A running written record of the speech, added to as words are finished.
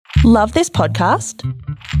Love this podcast?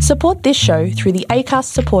 Support this show through the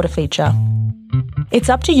Acast supporter feature. It's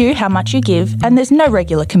up to you how much you give, and there's no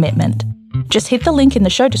regular commitment. Just hit the link in the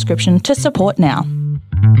show description to support now.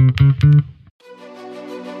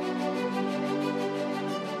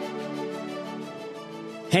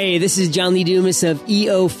 Hey, this is John Lee Dumas of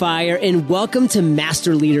EO Fire, and welcome to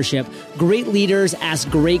Master Leadership. Great leaders ask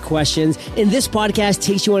great questions, and this podcast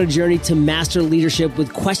takes you on a journey to master leadership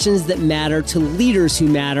with questions that matter to leaders who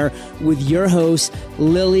matter with your host,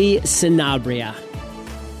 Lily Sanabria.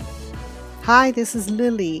 Hi, this is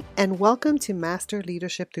Lily, and welcome to Master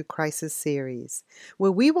Leadership Through Crisis series, where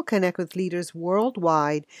we will connect with leaders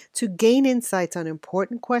worldwide to gain insights on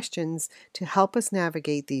important questions to help us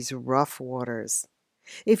navigate these rough waters.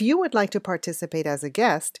 If you would like to participate as a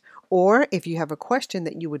guest, or if you have a question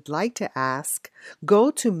that you would like to ask,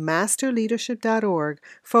 go to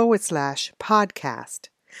masterleadership.org/podcast.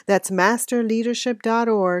 That's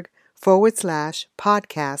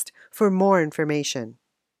masterleadership.org/podcast for more information.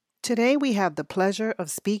 Today we have the pleasure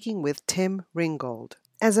of speaking with Tim Ringgold.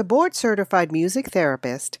 As a board-certified music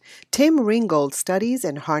therapist, Tim Ringgold studies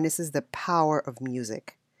and harnesses the power of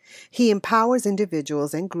music. He empowers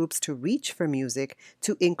individuals and groups to reach for music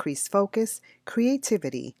to increase focus,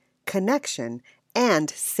 creativity, connection, and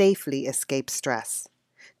safely escape stress.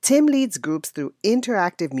 Tim leads groups through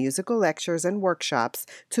interactive musical lectures and workshops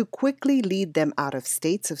to quickly lead them out of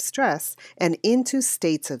states of stress and into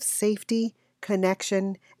states of safety,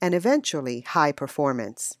 connection, and eventually high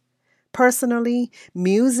performance. Personally,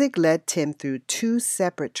 music led Tim through two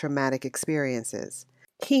separate traumatic experiences.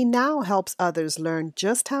 He now helps others learn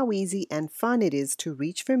just how easy and fun it is to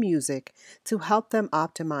reach for music to help them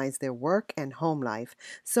optimize their work and home life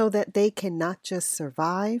so that they can not just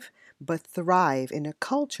survive, but thrive in a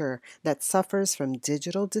culture that suffers from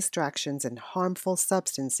digital distractions and harmful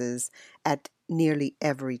substances at nearly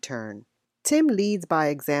every turn. Tim leads by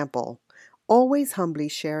example, always humbly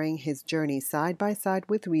sharing his journey side by side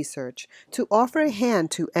with research to offer a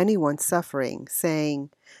hand to anyone suffering,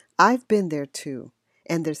 saying, "I've been there too.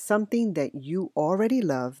 And there's something that you already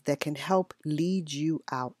love that can help lead you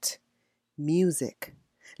out. Music.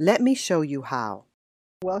 Let me show you how."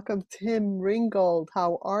 Welcome, Tim Ringgold.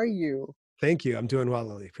 How are you? Thank you. I'm doing well,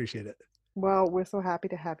 Lily. Appreciate it. Well, we're so happy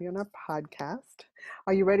to have you on our podcast.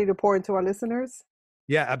 Are you ready to pour into our listeners?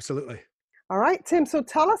 Yeah, absolutely. All right, Tim. So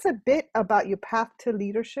tell us a bit about your path to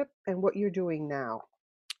leadership and what you're doing now.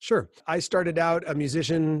 Sure. I started out a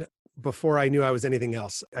musician before I knew I was anything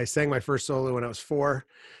else. I sang my first solo when I was 4,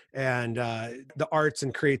 and the arts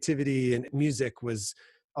and creativity and music was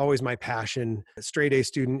always my passion. A straight A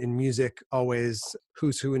student in music, always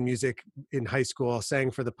who's who in music in high school,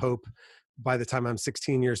 sang for the Pope by the time I'm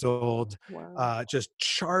 16 years old, Wow. just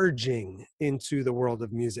charging into the world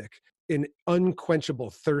of music. An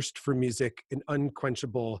unquenchable thirst for music, an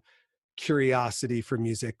unquenchable curiosity for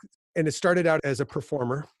music. And it started out as a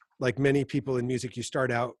performer. Like many people in music, you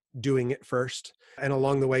start out doing it first. And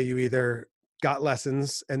along the way, you either got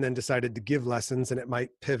lessons and then decided to give lessons, and it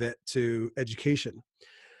might pivot to education.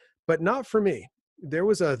 But not for me. There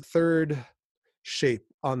was a third shape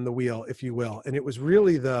on the wheel, if you will. And it was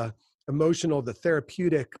really the emotional, the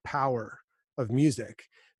therapeutic power of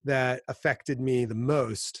music that affected me the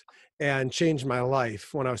most and changed my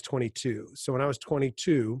life when I was 22. So when I was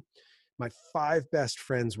 22, my 5 best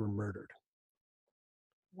friends were murdered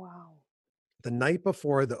Wow. the night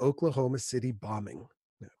before the Oklahoma City bombing.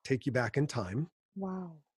 Now, take you back in time.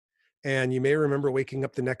 Wow. And you may remember waking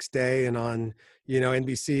up the next day and on,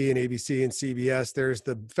 NBC and ABC and CBS, there's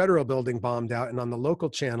the federal building bombed out. And on the local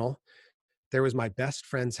channel, there was my best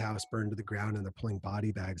friend's house burned to the ground, and they're pulling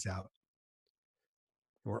body bags out.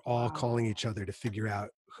 And we're all calling each other to figure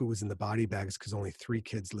out who was in the body bags because only 3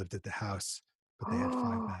 kids lived at the house, but they had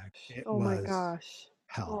 5 bags. It Oh my was gosh.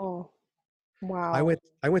 hell. Oh, wow.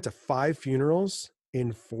 I went to 5 funerals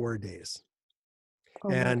in 4 days. Oh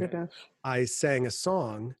my And goodness. I sang a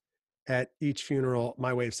song at each funeral,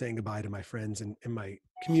 my way of saying goodbye to my friends, and my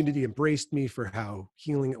community embraced me for how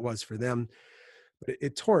healing it was for them. But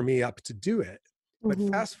it tore me up to do it. But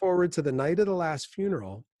Mhm. fast forward to the night of the last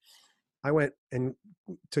funeral, I went and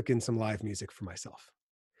took in some live music for myself.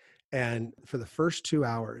 And for the first 2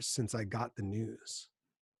 hours since I got the news,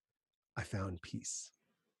 I found peace.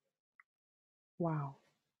 Wow.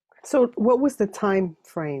 So what was the time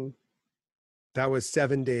frame? That was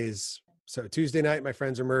 7 days. So Tuesday night, my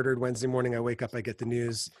friends are murdered. Wednesday morning, I wake up, I get the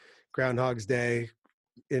news. Groundhog's Day,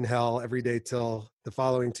 in hell every day till the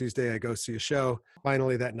following Tuesday. I go see a show.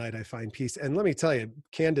 Finally, that night I find peace. And let me tell you,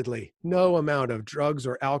 candidly, no amount of drugs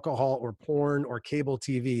or alcohol or porn or cable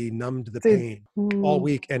TV numbed the pain all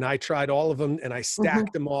week. And I tried all of them and I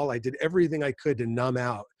stacked them all. I did everything I could to numb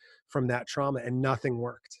out from that trauma and nothing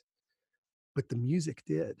worked. But the music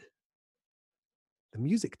did. The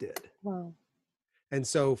music did. Wow. And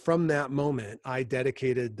so from that moment, I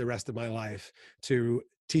dedicated the rest of my life to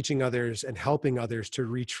teaching others and helping others to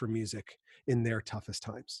reach for music in their toughest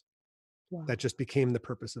times. Wow. That just became the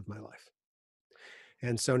purpose of my life.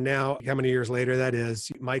 And so now, how many years later that is,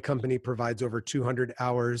 my company provides over 200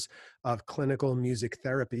 hours of clinical music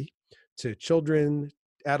therapy to children,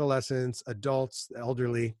 adolescents, adults,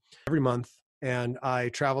 elderly, every month. And I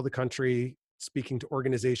travel the country speaking to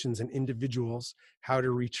organizations and individuals how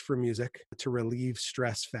to reach for music to relieve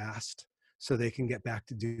stress fast so they can get back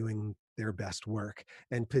to doing their best work.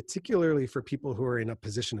 And particularly for people who are in a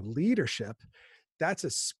position of leadership, that's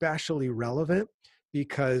especially relevant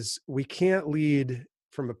because we can't lead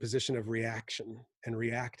from a position of reaction and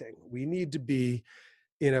reacting. We need to be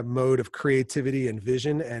in a mode of creativity and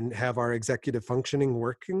vision and have our executive functioning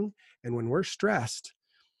working. And when we're stressed,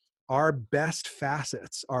 our best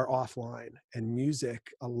facets are offline, and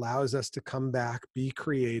music allows us to come back, be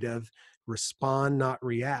creative, respond, not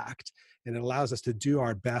react. And it allows us to do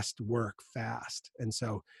our best work fast. And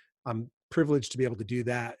so I'm privileged to be able to do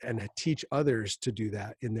that and teach others to do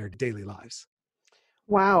that in their daily lives.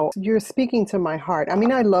 Wow, you're speaking to my heart. I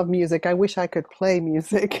mean, I love music. I wish I could play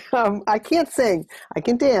music. I can't sing, I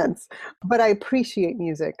can dance, but I appreciate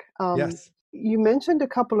music. Yes. You mentioned a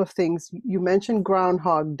couple of things. You mentioned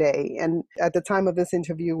Groundhog Day. And at the time of this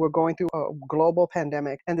interview, we're going through a global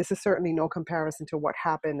pandemic. And this is certainly no comparison to what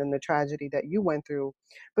happened and the tragedy that you went through.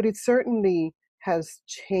 But it certainly has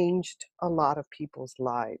changed a lot of people's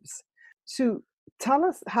lives. So tell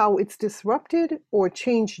us how it's disrupted or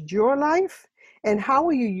changed your life. And how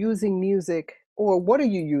are you using music, or what are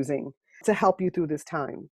you using to help you through this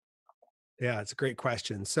time? Yeah, it's a great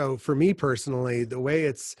question. So for me personally, the way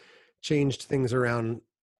it's changed things around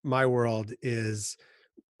my world is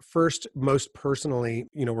first, most personally,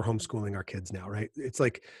 we're homeschooling our kids now, right? It's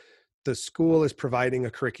like the school is providing a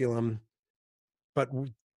curriculum, but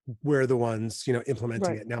we're the ones,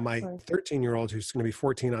 implementing it. Now, my 13-year-old, who's going to be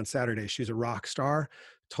 14 on Saturday, she's a rock star,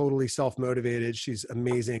 totally self-motivated. She's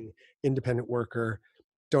amazing, independent worker.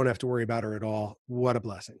 Don't have to worry about her at all. What a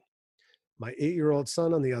blessing. My 8-year-old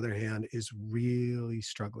son, on the other hand, is really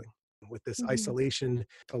struggling with this isolation,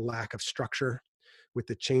 the lack of structure, with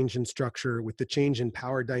the change in structure, with the change in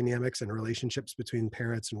power dynamics and relationships between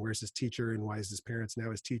parents and where's his teacher and why is his parents now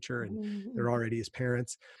his teacher and they're already his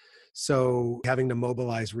parents. So having to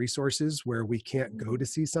mobilize resources where we can't go to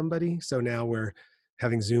see somebody. So now we're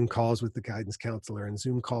having Zoom calls with the guidance counselor and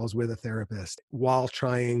Zoom calls with a therapist while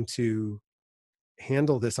trying to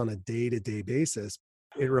handle this on a day-to-day basis.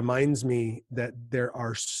 It reminds me that there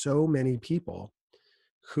are so many people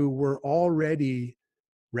who were already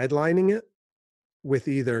redlining it with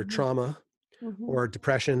either trauma or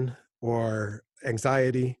depression or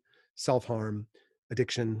anxiety, self-harm,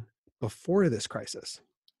 addiction before this crisis.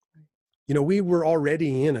 We were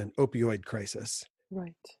already in an opioid crisis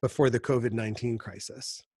before the COVID-19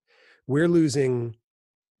 crisis. We're losing,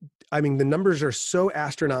 the numbers are so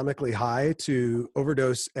astronomically high to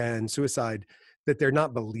overdose and suicide that they're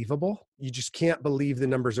not believable. You just can't believe the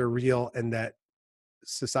numbers are real and that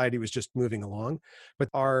society was just moving along. But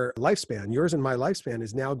our lifespan, yours and my lifespan,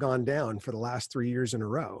 has now gone down for the last 3 years in a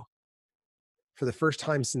row for the first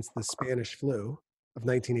time since the Spanish flu of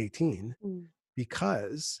 1918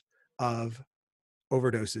 because of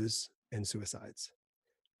overdoses and suicides.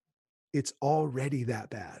 It's already that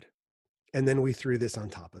bad. And then we threw this on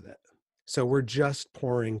top of it. So we're just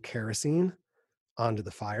pouring kerosene onto the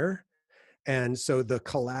fire. And so the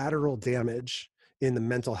collateral damage in the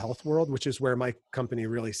mental health world, which is where my company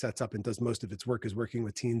really sets up and does most of its work, is working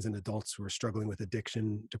with teens and adults who are struggling with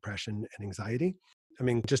addiction, depression, and anxiety.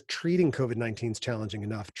 Just treating COVID-19 is challenging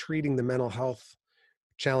enough. Treating the mental health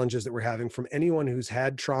challenges that we're having from anyone who's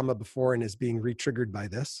had trauma before and is being re-triggered by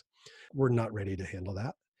this, we're not ready to handle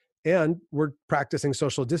that. And we're practicing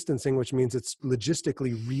social distancing, which means it's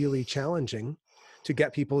logistically really challenging to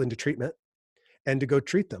get people into treatment and to go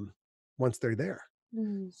treat them once they're there.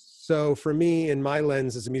 So for me, in my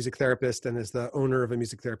lens as a music therapist and as the owner of a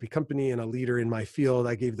music therapy company and a leader in my field,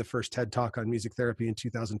 I gave the first TED Talk on music therapy in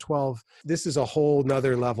 2012. This is a whole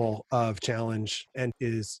nother level of challenge and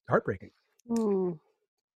is heartbreaking.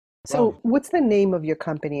 So what's the name of your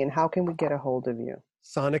company and how can we get a hold of you?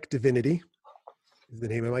 Sonic Divinity is the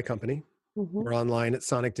name of my company. We're online at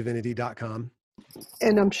sonicdivinity.com.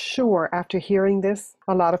 And I'm sure after hearing this,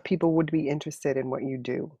 a lot of people would be interested in what you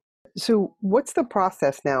do. So, what's the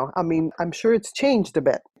process now? I mean, I'm sure it's changed a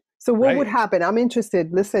bit. So, what would Right. happen? I'm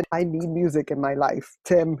interested. Listen, I need music in my life,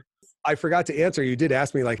 Tim. I forgot to answer. You did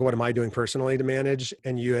ask me, like, what am I doing personally to manage?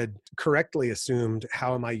 And you had correctly assumed,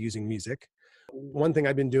 how am I using music? One thing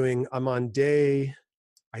I've been doing, I'm on day,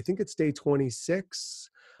 I think it's day 26.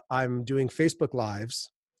 I'm doing Facebook Lives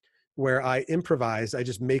where I improvise. I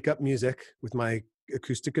just make up music with my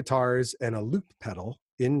acoustic guitars and a loop pedal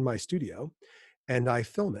in my studio, and I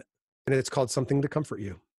film it. And it's called Something to Comfort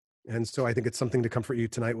You. And so I think it's Something to Comfort You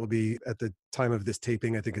tonight will be, at the time of this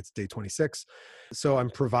taping, I think it's day 26. So I'm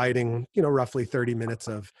providing, roughly 30 minutes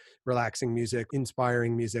of relaxing music,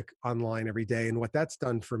 inspiring music online every day. And what that's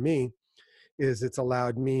done for me is it's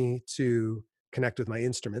allowed me to connect with my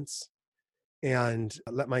instruments and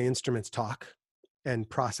let my instruments talk and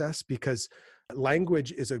process, because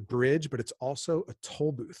language is a bridge, but it's also a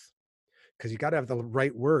toll booth, because you got to have the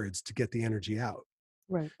right words to get the energy out.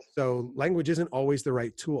 Right. So language isn't always the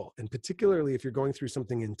right tool. And particularly if you're going through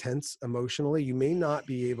something intense emotionally, you may not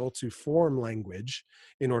be able to form language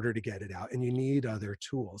in order to get it out. And you need other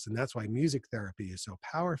tools. And that's why music therapy is so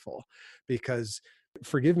powerful, because,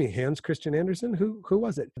 forgive me, Hans Christian Andersen, who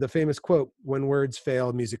was it? The famous quote, "When words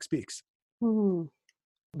fail, music speaks." Mhm.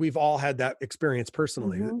 We've all had that experience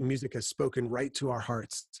personally. Mhm. Music has spoken right to our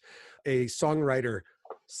hearts. A songwriter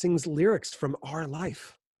sings lyrics from our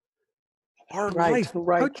life. Our Right. life.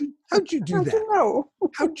 Right. How'd you do How'd that? you know?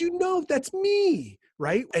 How'd you know that's me?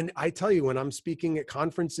 Right. And I tell you, when I'm speaking at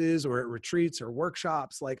conferences or at retreats or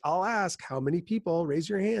workshops, like, I'll ask, how many people, raise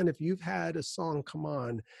your hand if you've had a song come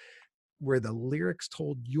on where the lyrics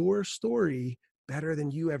told your story better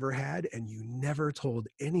than you ever had, and you never told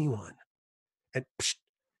anyone. And psh,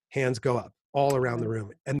 hands go up all around the Right.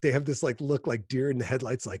 room. And they have this, like, look like deer in the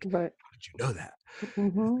headlights, like, Right. how did you know that?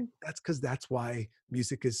 Mhm. That's because that's why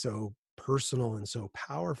music is so personal and so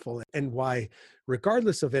powerful, and why,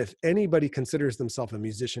 regardless of if anybody considers themselves a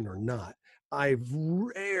musician or not, I've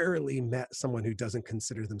rarely met someone who doesn't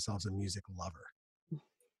consider themselves a music lover,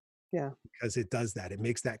 Yeah. because it does that. It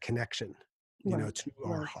makes that connection, Right. to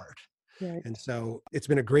our Right. heart. Right. And so it's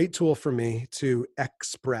been a great tool for me to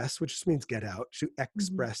express, which just means get out, to Mhm.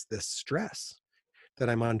 express this stress that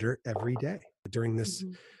I'm under every day during this.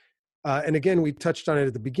 Mhm. And again, we touched on it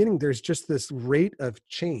at the beginning. There's just this rate of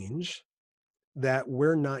change that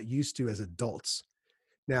we're not used to as adults.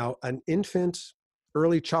 Now, an infant,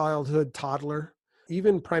 early childhood, toddler,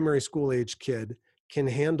 even primary school age kid can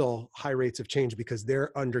handle high rates of change, because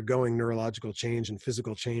they're undergoing neurological change and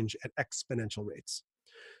physical change at exponential rates.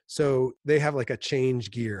 So they have like a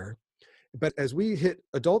change gear. But as we hit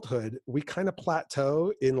adulthood, we kind of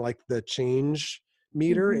plateau in, like, the change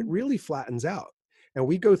meter. It Mhm. really flattens out. And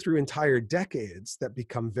we go through entire decades that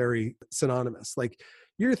become very synonymous. Like,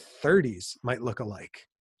 your 30s might look alike,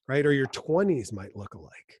 right? Or your 20s might look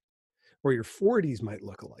alike, or your 40s might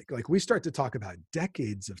look alike. Like, we start to talk about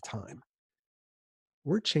decades of time.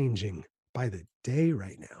 We're changing by the day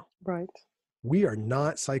right now. Right. We are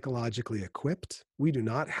not psychologically equipped. We do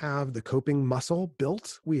not have the coping muscle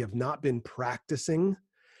built. We have not been practicing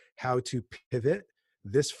how to pivot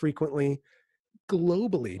this frequently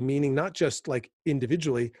globally, meaning not just like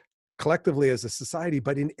individually, collectively as a society,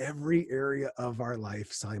 but in every area of our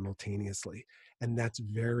life simultaneously. And that's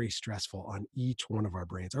very stressful on each one of our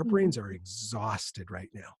brains. Our Mhm. brains are exhausted right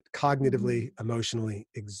now, Mhm. cognitively, emotionally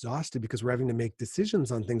exhausted, because we're having to make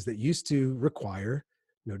decisions on things that used to require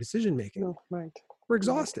no decision making. No. Right. We're Right.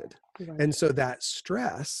 exhausted. Right. And so that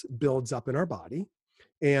stress builds up in our body.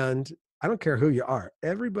 And I don't care who you are,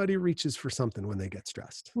 everybody reaches for something when they get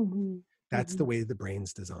stressed. Mhm. That's the Mhm. way the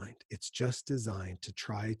brain's designed. It's just designed to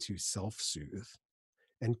try to self-soothe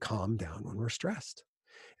and calm down when we're stressed.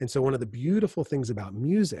 And so one of the beautiful things about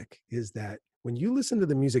music is that when you listen to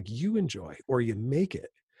the music you enjoy or you make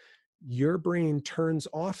it, your brain turns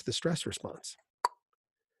off the stress response.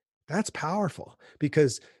 That's powerful,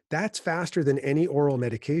 because that's faster than any oral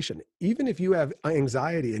medication. Even if you have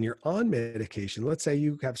anxiety and you're on medication, let's say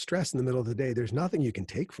you have stress in the middle of the day, there's nothing you can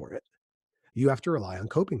take for it. You have to rely on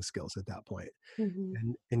coping skills at that point. Mhm.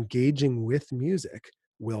 And engaging with music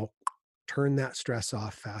will turn that stress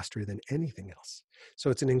off faster than anything else. So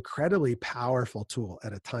it's an incredibly powerful tool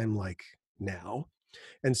at a time like now.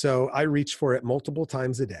 And so I reach for it multiple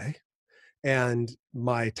times a day. And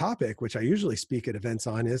my topic, which I usually speak at events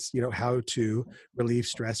on, is, how to relieve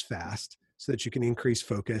stress fast so that you can increase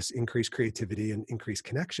focus, increase creativity, and increase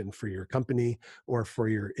connection for your company or for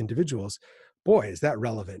your individuals. Boy, is that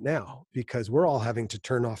relevant now, because we're all having to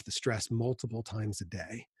turn off the stress multiple times a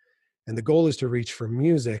day. And the goal is to reach for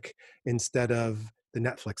music instead of the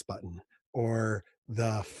Netflix button or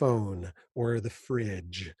the phone or the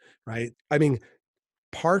fridge, right? I mean,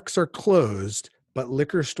 parks are closed, but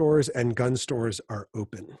liquor stores and gun stores are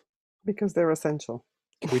open. Because they're essential.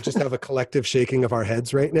 Can we just have a collective shaking of our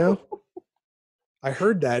heads right now? I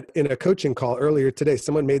heard that in a coaching call earlier today.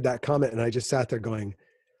 Someone made that comment and I just sat there going,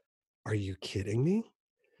 are you kidding me?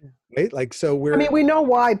 Right? Like, so I mean, we know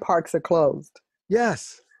why parks are closed,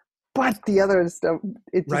 yes, but the other stuff,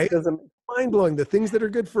 it just right? doesn't. Mind blowing. The things that are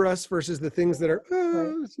good for us versus the things that are,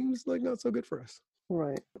 Right. seems like not so good for us.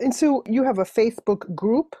 Right. And so you have a Facebook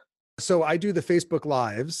group? So I do the Facebook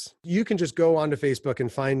Lives. You can just go onto Facebook and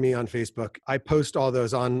find me on Facebook. I post all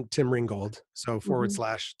those on Tim Ringgold. So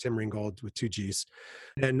 / Tim Ringgold with 2 G's.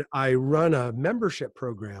 And I run a membership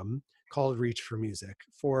program called Reach for Music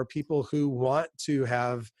for people who want to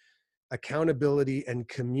have accountability and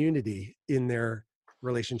community in their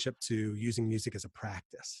relationship to using music as a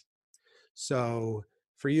practice. So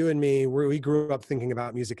for you and me, we grew up thinking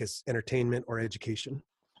about music as entertainment or education,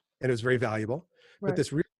 and it was very valuable. Right. But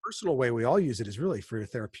this real personal way we all use it is really for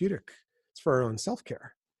therapeutic. It's for our own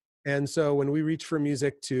self-care. And so when we reach for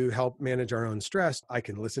music to help manage our own stress, I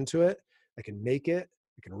can listen to it, I can make it,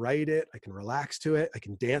 I can write it, I can relax to it, I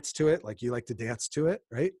can dance to it, like you like to dance to it,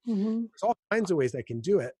 right? Mm-hmm. There's all kinds of ways I can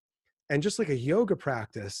do it. And just like a yoga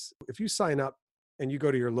practice, if you sign up and you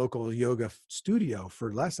go to your local yoga studio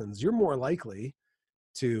for lessons, you're more likely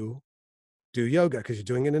to do yoga because you're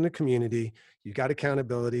doing it in a community, you got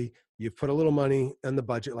accountability, you've put a little money in the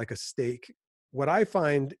budget like a stake. What I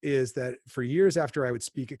find is that for years after I would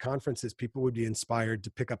speak at conferences, people would be inspired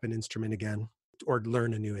to pick up an instrument again or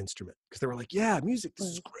learn a new instrument because they were like, yeah, music, this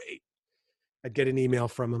is great. I'd get an email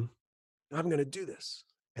from them, I'm going to do this.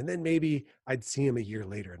 And then maybe I'd see him a year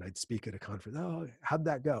later and I'd speak at a conference. Oh, how'd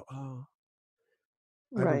that go? Oh,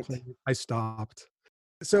 Right. I stopped.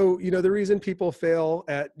 So, the reason people fail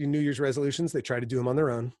at New Year's resolutions, they try to do them on their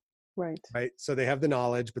own. Right. Right. So they have the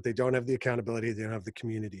knowledge, but they don't have the accountability. They don't have the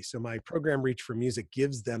community. So my program Reach for Music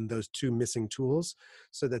gives them those two missing tools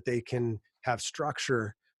so that they can have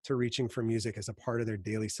structure to reaching for music as a part of their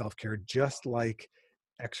daily self-care, just like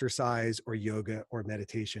exercise or yoga or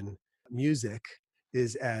meditation. Music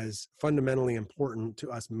is as fundamentally important to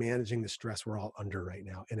us managing the stress we're all under right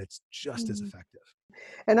now. And it's just as effective.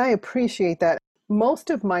 And I appreciate that. Most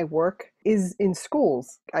of my work is in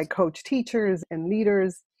schools. I coach teachers and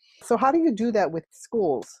leaders. So how do you do that with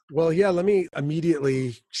schools? Well, yeah, let me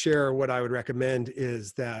immediately share what I would recommend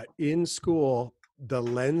is that in school, the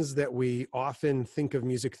lens that we often think of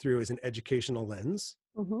music through is an educational lens,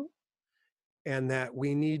 and that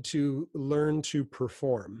we need to learn to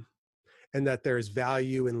perform, and that there's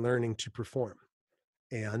value in learning to perform.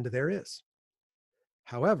 And there is.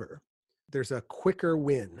 However, there's a quicker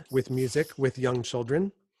win with music with young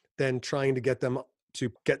children than trying to get them to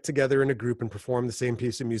get together in a group and perform the same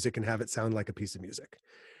piece of music and have it sound like a piece of music.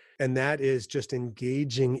 And that is just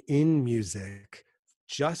engaging in music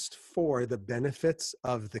just for the benefits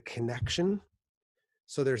of the connection.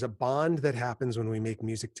 So there's a bond that happens when we make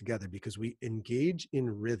music together because we engage in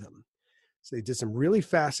rhythm. So they did some really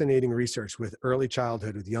fascinating research with early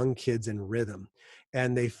childhood, with young kids in rhythm.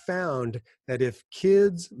 And they found that if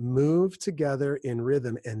kids move together in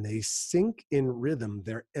rhythm and they sync in rhythm,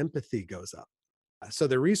 their empathy goes up. So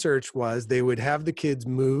the research was they would have the kids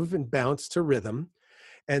move and bounce to rhythm,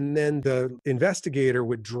 and then the investigator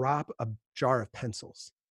would drop a jar of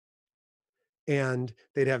pencils. And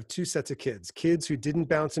they'd have two sets of kids who didn't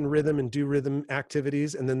bounce in rhythm and do rhythm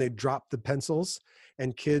activities, and then they'd drop the pencils,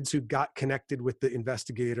 and kids who got connected with the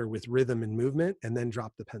investigator with rhythm and movement, and then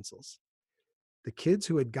dropped the pencils. The kids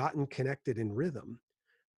who had gotten connected in rhythm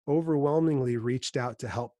overwhelmingly reached out to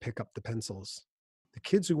help pick up the pencils. The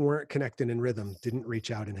kids who weren't connected in rhythm didn't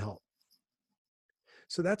reach out and help.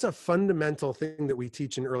 So that's a fundamental thing that we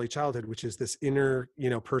teach in early childhood, which is this inner,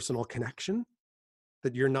 personal connection,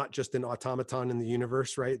 that you're not just an automaton in the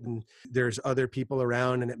universe, right? And there's other people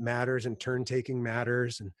around and it matters, and turn taking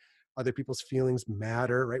matters, and other people's feelings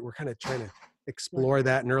matter, right? We're kind of trying to explore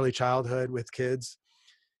that in early childhood with kids.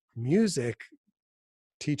 Music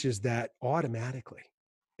teaches that automatically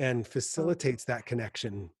and facilitates that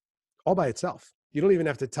connection all by itself. You don't even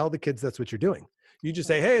have to tell the kids that's what you're doing. You just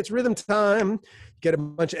say, hey, it's rhythm time. Get a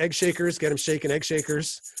bunch of egg shakers, get them shaking egg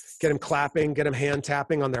shakers, get them clapping, get them hand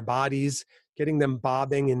tapping on their bodies, getting them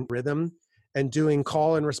bobbing in rhythm. And doing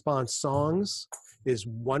call and response songs is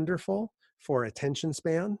wonderful for attention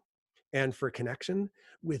span and for connection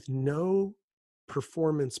with no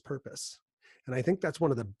performance purpose. And I think that's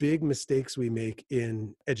one of the big mistakes we make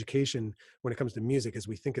in education when it comes to music is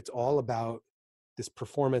we think it's all about this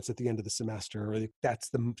performance at the end of the semester, or that's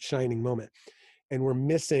the shining moment. And we're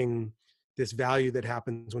missing this value that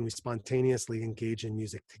happens when we spontaneously engage in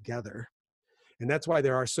music together. And that's why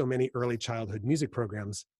there are so many early childhood music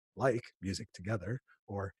programs like Music Together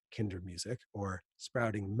or Kinder Music or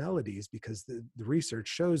Sprouting Melodies, because the research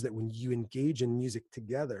shows that when you engage in music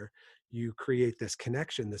together, you create this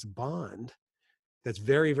connection, this bond that's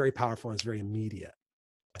very, very powerful and it's very immediate.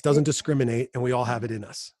 It doesn't discriminate, and we all have it in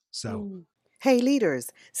us. So, Hey,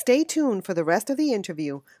 leaders, stay tuned for the rest of the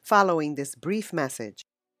interview following this brief message.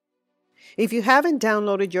 If you haven't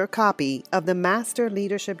downloaded your copy of the Master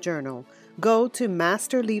Leadership Journal, go to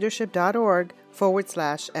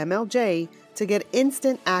masterleadership.org/MLJ to get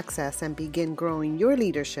instant access and begin growing your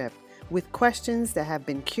leadership with questions that have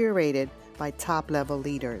been curated by top-level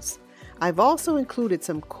leaders. I've also included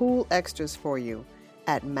some cool extras for you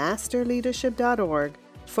at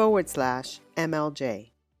masterleadership.org/MLJ.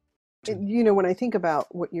 When I think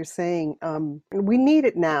about what you're saying, we need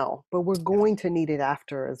it now, but we're going to need it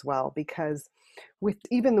after as well, because with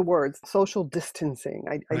even the words social distancing,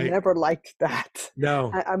 I never liked that.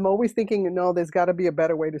 No. I'm always thinking, no, there's got to be a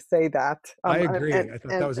better way to say that. I agree. I thought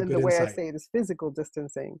that was a good insight. And the way I insight. say it is physical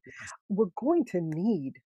distancing. Yes. We're going to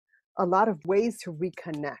need a lot of ways to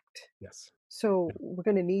reconnect. Yes. So we're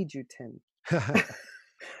going to need you, Tim.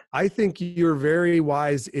 I think you're very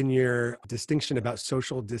wise in your distinction about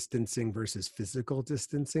social distancing versus physical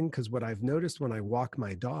distancing, because what I've noticed when I walk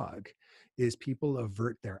my dog is people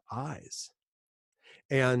avert their eyes.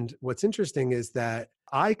 And what's interesting is that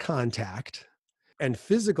eye contact and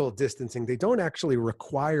physical distancing, they don't actually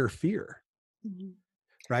require fear. Mm-hmm.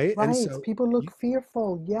 Right? Right. And so people look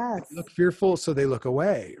fearful. Yes. Look fearful, so they look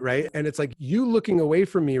away. Right. And it's like, you looking away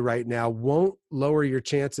from me right now won't lower your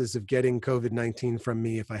chances of getting COVID-19 from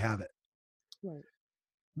me if I have it. Right.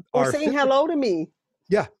 Or saying hello to me.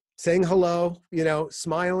 Yeah. Saying hello,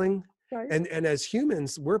 smiling. Right. And as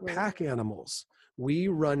humans, we're pack animals. We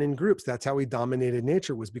run in groups. That's how we dominated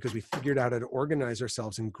nature, was because we figured out how to organize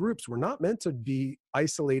ourselves in groups. We're not meant to be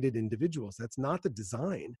isolated individuals. That's not the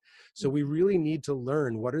design. So we really need to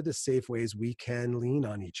learn what are the safe ways we can lean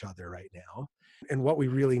on each other right now, and what we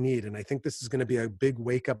really need. And I think this is going to be a big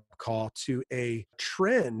wake-up call to a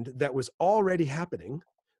trend that was already happening,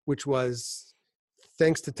 which was,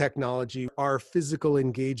 thanks to technology, our physical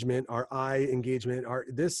engagement, our eye engagement,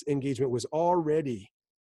 this engagement was already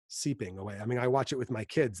seeping away. I mean, I watch it with my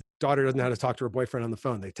kids. Daughter doesn't know how to talk to her boyfriend on the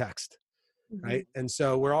phone. They text, right? And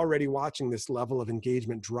so we're already watching this level of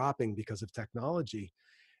engagement dropping because of technology.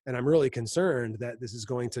 And I'm really concerned that this is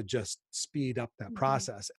going to just speed up that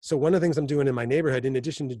process. So one of the things I'm doing in my neighborhood, in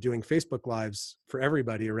addition to doing Facebook Lives for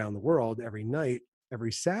everybody around the world every night,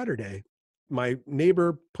 every Saturday, my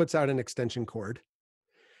neighbor puts out an extension cord.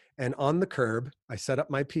 And on the curb, I set up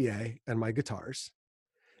my PA and my guitars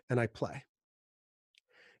and I play.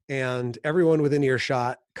 And everyone within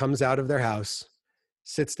earshot comes out of their house,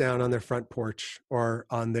 sits down on their front porch or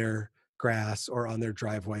on their grass or on their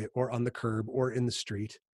driveway or on the curb or in the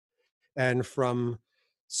street. And from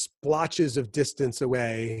splotches of distance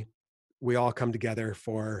away, we all come together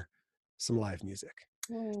for some live music.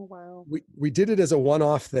 Oh, wow. We did it as a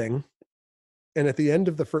one-off thing. And at the end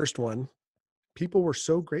of the first one, people were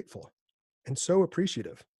so grateful and so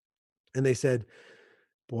appreciative. And they said,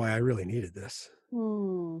 boy, I really needed this.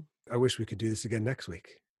 I wish we could do this again next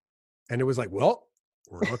week. And it was like, well,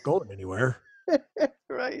 we're not going anywhere.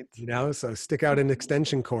 Right. So stick out an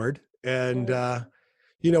extension cord and,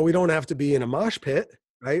 we don't have to be in a mosh pit,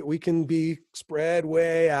 right? We can be spread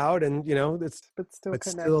way out and, but still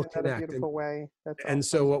connect in a beautiful way. That's and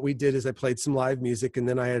awesome. So what we did is I played some live music, and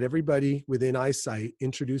then I had everybody within eyesight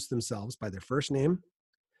introduce themselves by their first name.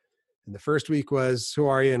 And the first week was, who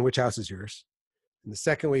are you and which house is yours? And the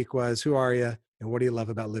second week was, who are you and what do you love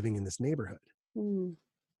about living in this neighborhood?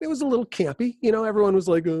 It was a little campy. Everyone was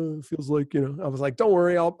like, it feels like, I was like, don't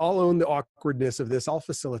worry, I'll own the awkwardness of this. I'll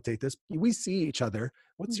facilitate this. We see each other.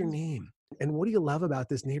 What's your name? And what do you love about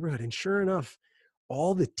this neighborhood? And sure enough,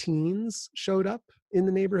 all the teens showed up in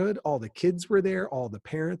the neighborhood. All the kids were there. All the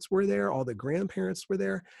parents were there. All the grandparents were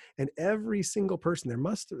there. And every single person, there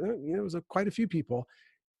was quite a few people.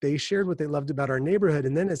 They shared what they loved about our neighborhood.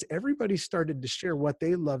 And then as everybody started to share what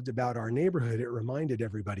they loved about our neighborhood, it reminded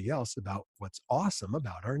everybody else about what's awesome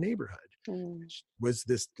about our neighborhood, which was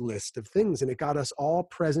this list of things. And it got us all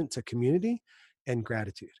present to community and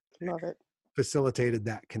gratitude. Love it. Facilitated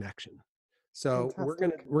that connection. So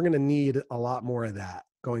Fantastic. we're gonna need a lot more of that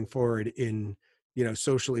going forward in,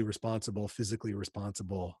 socially responsible, physically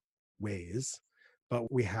responsible ways.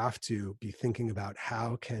 But we have to be thinking about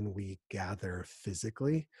how can we gather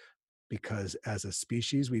physically, because as a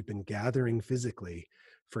species, we've been gathering physically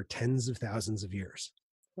for tens of thousands of years.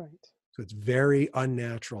 Right. So it's very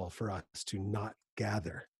unnatural for us to not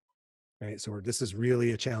gather, right? So this is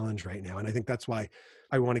really a challenge right now. And I think that's why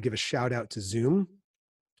I want to give a shout out to Zoom,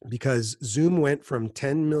 because Zoom went from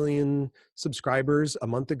 10 million subscribers a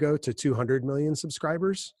month ago to 200 million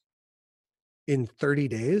subscribers in 30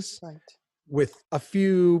 days. Right. With a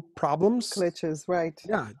few problems. Glitches, right.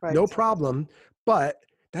 Yeah, right. No problem. But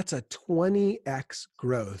that's a 20x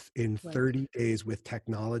growth in 30 days with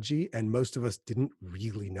technology. And most of us didn't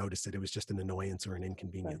really notice it. It was just an annoyance or an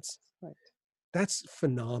inconvenience. Right. That's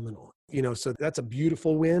phenomenal. So that's a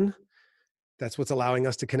beautiful win. That's what's allowing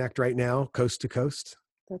us to connect right now, coast to coast.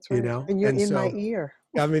 That's right. And you're in my ear.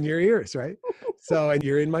 I'm in your ears, right? And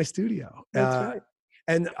you're in my studio. That's right.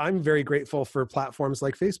 And I'm very grateful for platforms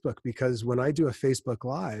like Facebook, because when I do a Facebook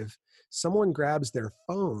Live, someone grabs their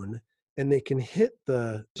phone and they can hit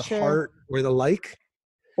the heart or the like.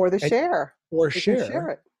 Or the share. Or they share. Can share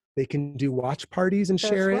it. They can do watch parties and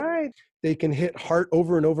share it. Right. They can hit heart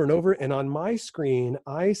over and over and over. And on my screen,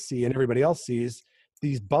 I see, and everybody else sees,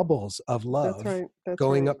 these bubbles of love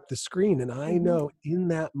going up the screen. And I know in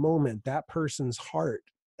that moment, that person's heart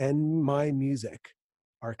and my music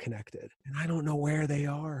are connected. And I don't know where they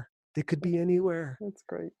are. They could be anywhere. That's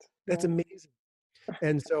great. That's amazing.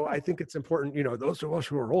 And so I think it's important, those of us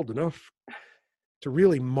who are old enough to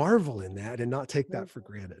really marvel in that and not take that for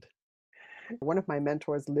granted. One of my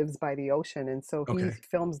mentors lives by the ocean, and so he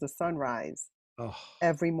films the sunrise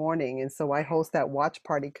every morning. And so I host that watch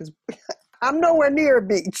party because I'm nowhere near a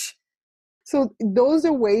beach. So those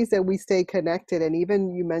are ways that we stay connected. And even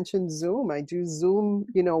you mentioned Zoom. I do Zoom,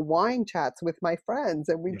 wine chats with my friends,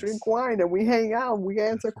 and we drink wine and we hang out and we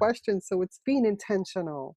answer questions. So it's being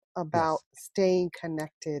intentional about staying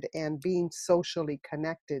connected and being socially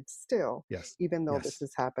connected still, even though this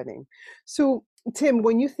is happening. So Tim,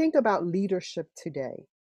 when you think about leadership today,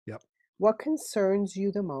 what concerns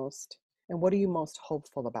you the most and what are you most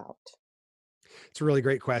hopeful about? It's a really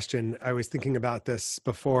great question. I was thinking about this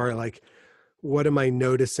before, like, what am I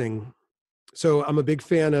noticing? So I'm a big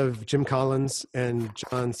fan of Jim Collins and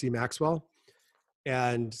John C. Maxwell.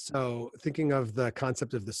 And so thinking of the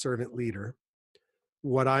concept of the servant leader,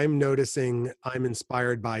 what I'm noticing I'm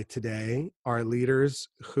inspired by today are leaders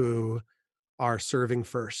who are serving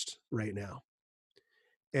first right now.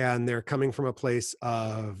 And they're coming from a place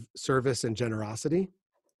of service and generosity,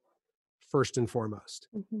 first and foremost.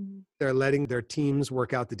 They're letting their teams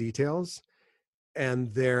work out the details,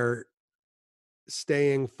 and they're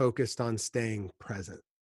staying focused on staying present.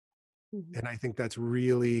 And I think that's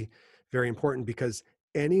really very important, because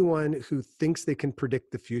anyone who thinks they can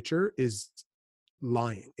predict the future is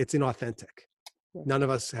lying. It's inauthentic. None of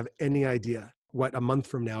us have any idea what a month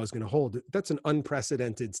from now is going to hold. That's an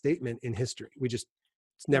unprecedented statement in history. It's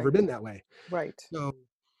never been that way. Right. So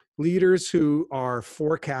leaders who are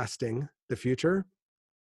forecasting the future,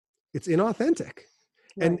 it's inauthentic.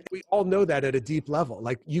 And we all know that at a deep level.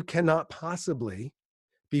 Like, you cannot possibly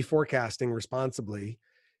be forecasting responsibly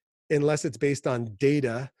unless it's based on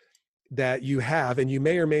data that you have, and you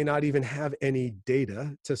may or may not even have any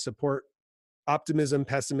data to support optimism,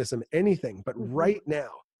 pessimism, anything. But right now,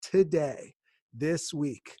 today, this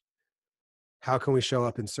week, how can we show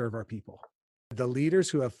up and serve our people? The leaders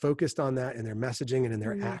who have focused on that in their messaging and in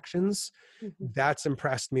their actions, that's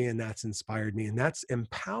impressed me and that's inspired me and that's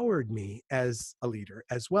empowered me as a leader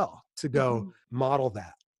as well to go model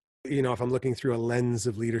that. If I'm looking through a lens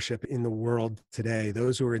of leadership in the world today,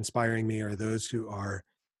 those who are inspiring me are those who are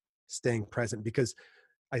staying present. Because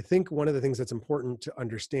I think one of the things that's important to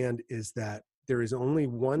understand is that there is only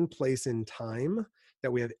one place in time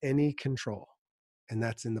that we have any control, and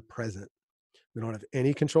that's in the present. We don't have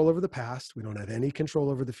any control over the past. We don't have any control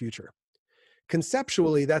over the future.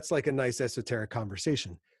 Conceptually, that's like a nice esoteric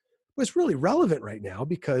conversation. But it's really relevant right now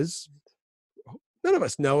because none of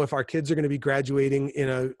us know if our kids are going to be graduating in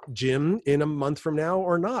a gym in a month from now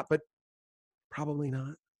or not, but probably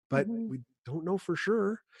not. But we don't know for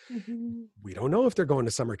sure. We don't know if they're going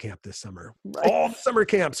to summer camp this summer. All the summer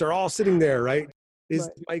camps are all sitting there, right? Is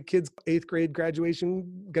my kid's 8th grade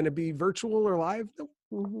graduation going to be virtual or live? No.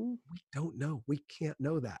 We don't know. We can't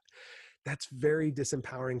know that. That's very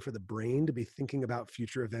disempowering for the brain to be thinking about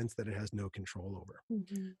future events that it has no control over.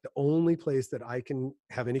 The only place that I can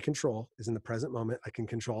have any control is in the present moment. I can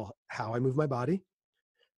control how I move my body.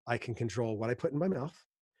 I can control what I put in my mouth,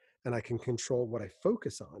 and I can control what I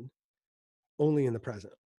focus on only in the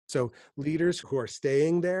present. So leaders who are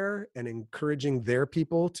staying there and encouraging their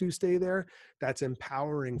people to stay there, that's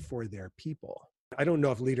empowering for their people. I don't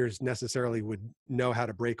know if leaders necessarily would know how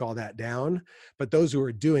to break all that down, but those who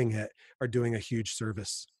are doing it are doing a huge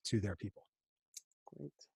service to their people.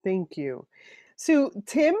 Great. Thank you. So,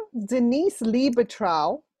 Tim, Denise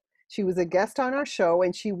Liebetrau, she was a guest on our show,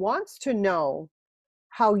 and she wants to know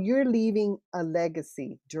how you're leaving a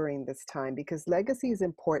legacy during this time, because legacy is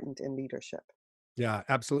important in leadership. Yeah,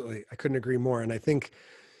 absolutely. I couldn't agree more. And I think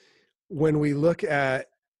when we look at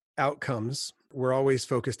outcomes, we're always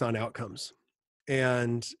focused on outcomes.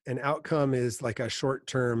 And an outcome is like a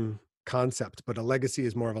short-term concept, but a legacy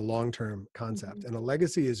is more of a long-term concept. Mhm. And a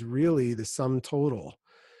legacy is really the sum total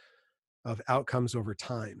of outcomes over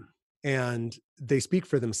time. And they speak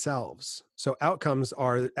for themselves. So outcomes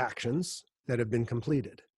are actions that have been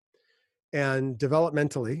completed. And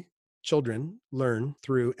developmentally, children learn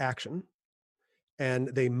through action and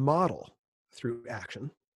they model through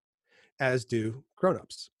action, as do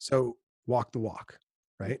grown-ups. So walk the walk,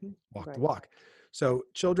 right? Mhm. Walk the Right. walk. So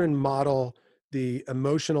children model the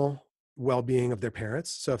emotional well-being of their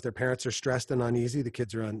parents. So if their parents are stressed and uneasy, the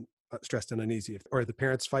kids are stressed and uneasy. Or the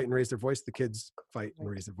parents fight and raise their voice, the kids fight and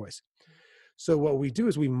Right. raise their voice. So what we do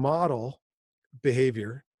is we model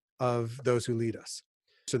behavior of those who lead us.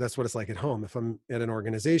 So that's what it's like at home. If I'm at an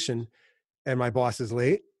organization and my boss is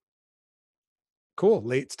late, cool,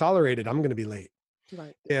 late's tolerated. I'm going to be late.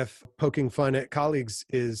 Right. If poking fun at colleagues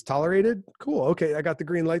is tolerated, cool. Okay, I got the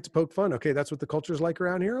green light to poke fun. Okay, that's what the culture's like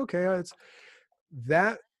around here. Okay,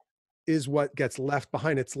 that is what gets left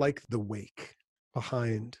behind. It's like the wake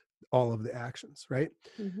behind all of the actions, right?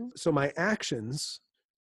 Mhm. So my actions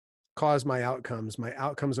cause my outcomes. My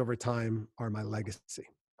outcomes over time are my legacy.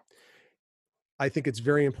 I think it's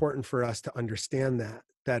very important for us to understand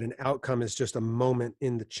that an outcome is just a moment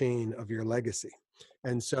in the chain of your legacy.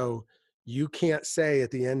 And so you can't say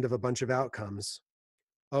at the end of a bunch of outcomes,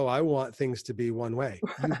 oh, I want things to be one way.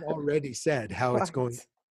 You've already said how it's going Right.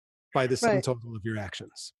 by the sum Right. total of your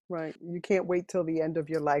actions. Right. You can't wait till the end of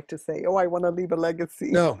your life to say, "Oh, I want to leave a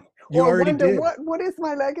legacy," No, you or already wonder did. what is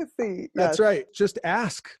my legacy. That's Yes. right. Just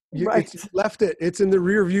ask. Right. You left it. It's in the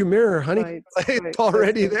rear view mirror, honey. Right. It's Right. That's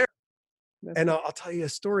already it. there. That's And it. I'll tell you a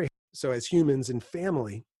story. So as humans and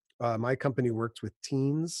family, my company worked with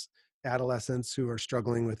teens, adolescents who are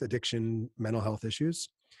struggling with addiction, mental health issues,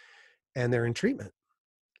 and they're in treatment.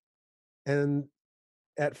 And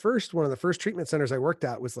at first, one of the first treatment centers I worked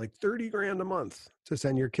at was like 30 grand a month to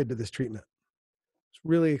send your kid to this treatment. It's a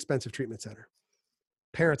really expensive treatment center.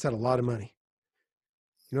 Parents had a lot of money.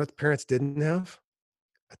 You know what the parents didn't have?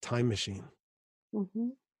 A time machine.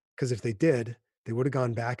 Mhm. Because if they did, they would have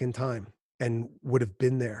gone back in time and would have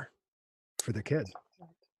been there for their kid.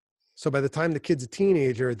 So by the time the kid's a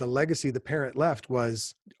teenager, the legacy the parent left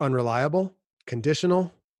was unreliable,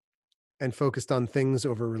 conditional, and focused on things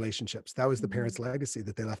over relationships. That was the parent's Mhm. legacy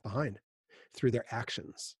that they left behind through their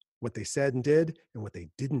actions, what they said and did, and what they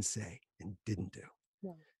didn't say and didn't do.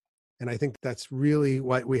 Yeah. And I think that's really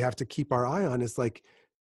what we have to keep our eye on is like,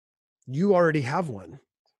 you already have one.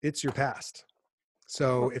 It's your past.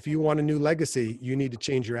 So if you want a new legacy, you need to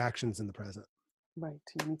change your actions in the present. Right.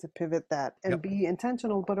 You need to pivot that and Yep. be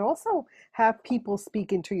intentional, but also have people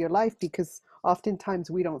speak into your life, because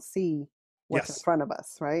oftentimes we don't see what's in Yes, front of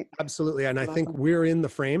us, right? absolutely. And I So that's think we're in the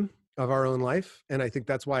frame of our own life. And I think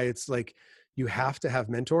that's why it's like, you have to have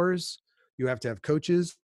mentors, you have to have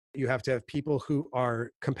coaches, you have to have people who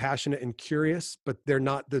are compassionate and curious, but they're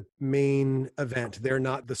not the main event. They're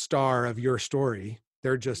not the star of your story.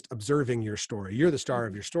 They're just observing your story. You're the star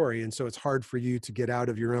of Mhm. your story. And so it's hard for you to get out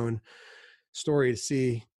of your own story to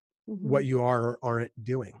see what Mhm. you are or aren't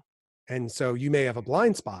doing. And so you may have a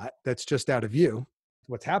blind spot that's just out of you.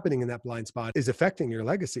 What's happening in that blind spot is affecting your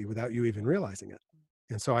legacy without you even realizing it.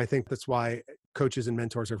 And so I think that's why coaches and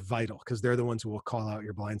mentors are vital, because they're the ones who will call out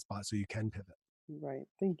your blind spot so you can pivot. Right.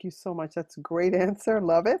 Thank you so much. That's a great answer.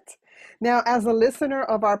 Love it. Now, as a listener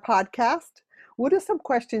of our podcast, what are some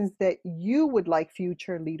questions that you would like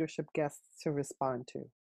future leadership guests to respond to?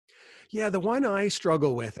 Yeah, the one I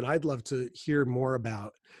struggle with, and I'd love to hear more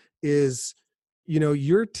about, is,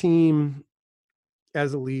 your team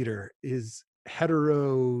as a leader is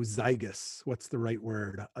heterozygous. What's the right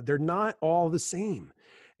word? They're not all the same.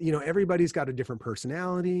 Everybody's got a different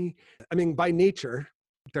personality. I mean, by nature,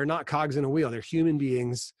 they're not cogs in a wheel. They're human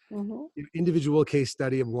beings, Hmm. individual case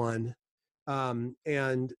study of one.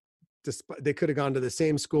 And they could have gone to the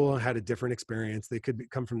same school and had a different experience. They could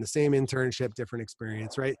come from the same internship, different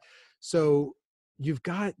experience, right? So you've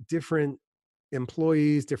got different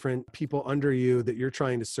employees, different people under you that you're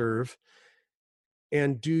trying to serve.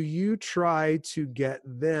 And do you try to get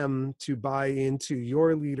them to buy into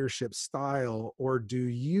your leadership style, or do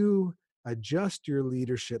you adjust your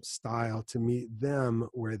leadership style to meet them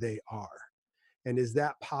where they are. And is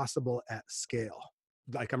that possible at scale?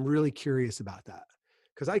 Like, I'm really curious about that,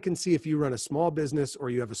 because I can see if you run a small business or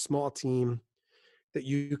you have a small team that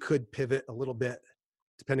you could pivot a little bit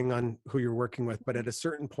depending on who you're working with. But at a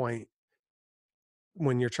certain point,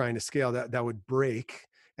 when you're trying to scale, that would break.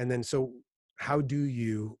 And then, so how do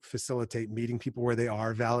you facilitate meeting people where they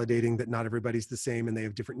are, validating that not everybody's the same and they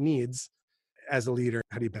have different needs? As a leader,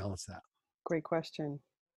 how do you balance that? Great question.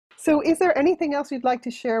 So is there anything else you'd like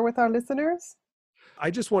to share with our listeners?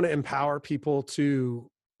 I just want to empower people to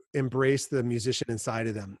embrace the musician inside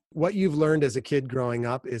of them. What you've learned as a kid growing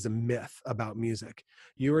up is a myth about music.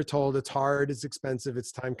 You were told it's hard, it's expensive,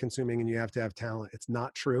 it's time consuming, and you have to have talent. It's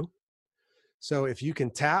not true. So if you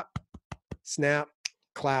can tap, snap,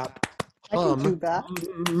 clap, hum, I can do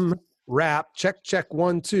that. rap, check,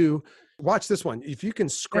 1, 2. Watch this one. If you can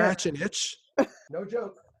scratch an itch, no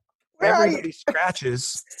joke. Everybody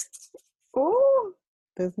scratches. Oh,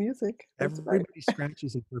 there's music. Everybody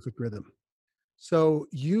scratches in perfect rhythm. So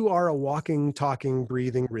you are a walking, talking,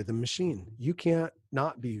 breathing rhythm machine. You can't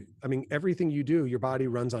not be. I mean, everything you do, your body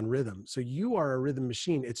runs on rhythm. So you are a rhythm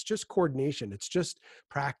machine. It's just coordination. It's just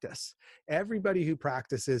practice. Everybody who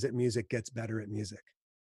practices at music gets better at music.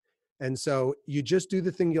 And so you just do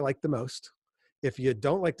the thing you like the most. If you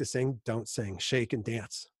don't like to sing, don't sing. Shake and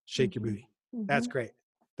dance. Shake your booty. That's great.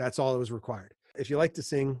 That's all that was required. If you like to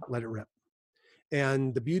sing, let it rip.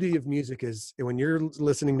 And the beauty of music is when you're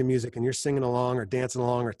listening to music and you're singing along or dancing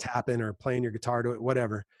along or tapping or playing your guitar to it,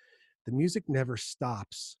 whatever, the music never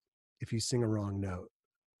stops if you sing a wrong note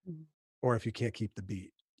or if you can't keep the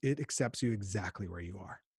beat. It accepts you exactly where you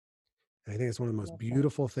are. And I think it's one of the most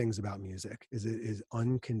beautiful things about music is it is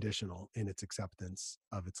unconditional in its acceptance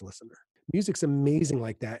of its listener. Music's amazing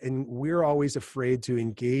like that. And we're always afraid to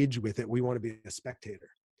engage with it. We want to be a spectator.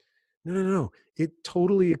 No. It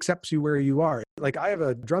totally accepts you where you are. Like, I have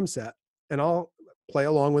a drum set and I'll play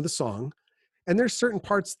along with a song. And there's certain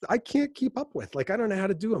parts I can't keep up with. Like, I don't know how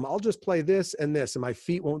to do them. I'll just play this and this and my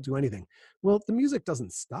feet won't do anything. Well, the music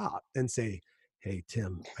doesn't stop and say, hey,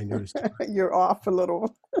 Tim, I noticed you're off a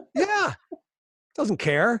little. Yeah. Doesn't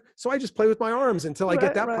care. So I just play with my arms until I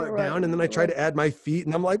get that part down. And then I try to add my feet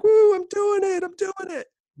and I'm like, woo, I'm doing it.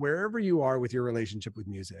 Wherever you are with your relationship with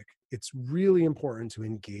music, it's really important to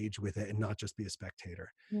engage with it and not just be a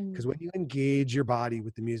spectator. Because when you engage your body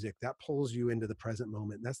with the music, that pulls you into the present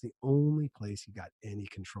moment. And that's the only place you got any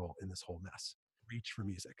control in this whole mess. Reach for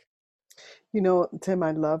music. You know, Tim,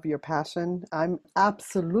 I love your passion. I'm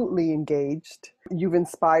absolutely engaged. You've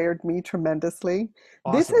inspired me tremendously.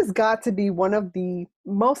 Awesome. This has got to be one of the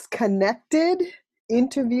most connected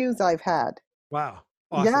interviews I've had. Wow.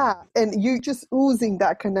 Awesome. Yeah. And you're just oozing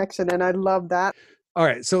that connection. And I love that. All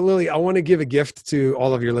right. So Lily, I want to give a gift to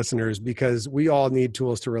all of your listeners because we all need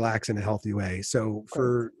tools to relax in a healthy way. So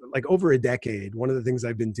for like over a decade, one of the things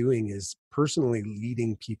I've been doing is personally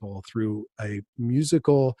leading people through a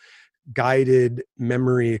musical guided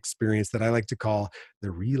memory experience that I like to call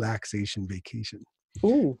the relaxation vacation.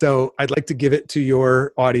 Ooh. So I'd like to give it to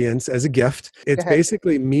your audience as a gift. It's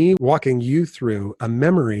basically me walking you through a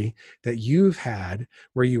memory that you've had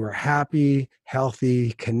where you were happy,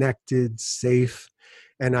 healthy, connected, safe.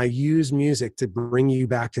 And I use music to bring you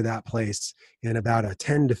back to that place in about a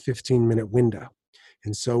 10 to 15 minute window.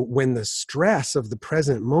 And so when the stress of the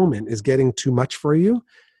present moment is getting too much for you,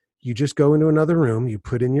 you just go into another room, you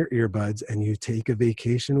put in your earbuds, and you take a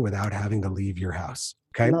vacation without having to leave your house.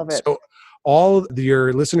 Okay. Love it. So all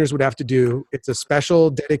your listeners would have to do, it's a special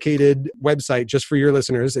dedicated website just for your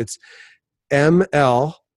listeners. It's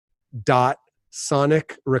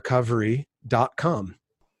ml.sonicrecovery.com.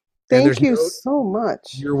 Thank you so much.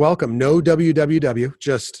 You're welcome. No www,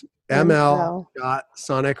 just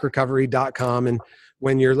ml.sonicrecovery.com. And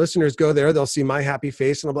when your listeners go there, they'll see my happy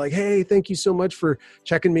face and I'll be like, hey, thank you so much for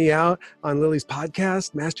checking me out on Lily's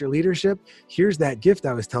podcast, Master Leadership. Here's that gift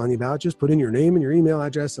I was telling you about. Just put in your name and your email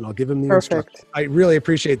address and I'll give them the instructions. I really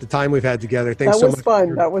appreciate the time we've had together. Thanks so much. That was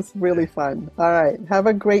fun. That was really fun. All right. Have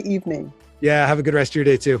a great evening. Yeah. Have a good rest of your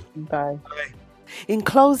day too. Bye. Bye. In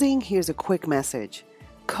closing, here's a quick message.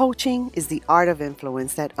 Coaching is the art of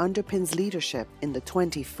influence that underpins leadership in the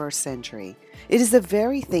 21st century. It is the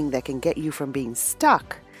very thing that can get you from being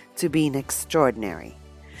stuck to being extraordinary.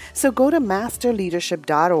 So go to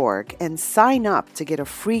masterleadership.org and sign up to get a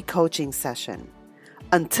free coaching session.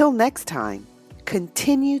 Until next time,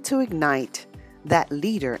 continue to ignite that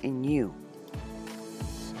leader in you.